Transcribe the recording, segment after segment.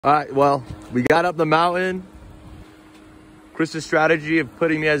All right, well, we got up the mountain. Chris's strategy of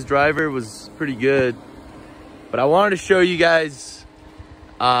putting me as driver was pretty good, but I wanted to show you guys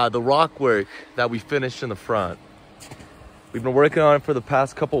the rock work that we finished in the front. We've been working on it for the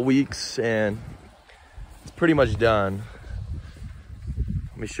past couple weeks and it's pretty much done.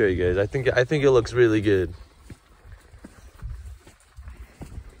 Let me show you guys. I think it looks really good.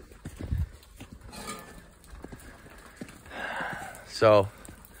 So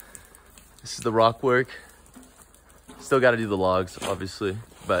this is the rock work. Still got to do the logs, obviously,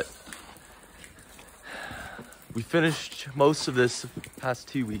 but we finished most of this the past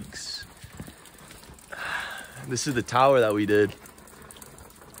 2 weeks. This is the tower that we did.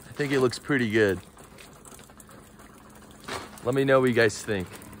 I think it looks pretty good. Let me know what you guys think.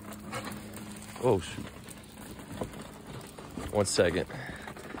 Oh, shoot. 1 second.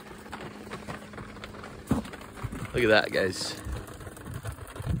 Look at that, guys.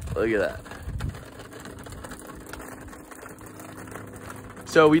 Look at that.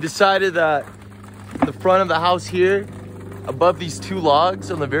 So we decided that the front of the house here, above these 2 logs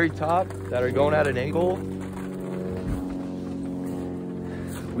on the very top that are going at an angle,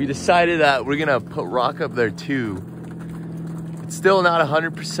 we decided that we're gonna put rock up there too. It's still not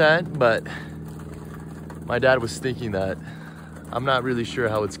 100%, but my dad was thinking that. I'm not really sure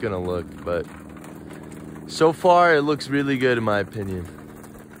how it's gonna look, but so far it looks really good in my opinion.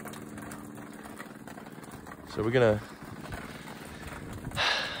 So we're gonna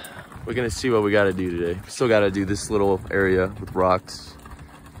see what we gotta do today. Still gotta do this little area with rocks.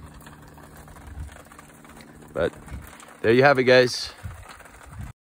 But there you have it, guys.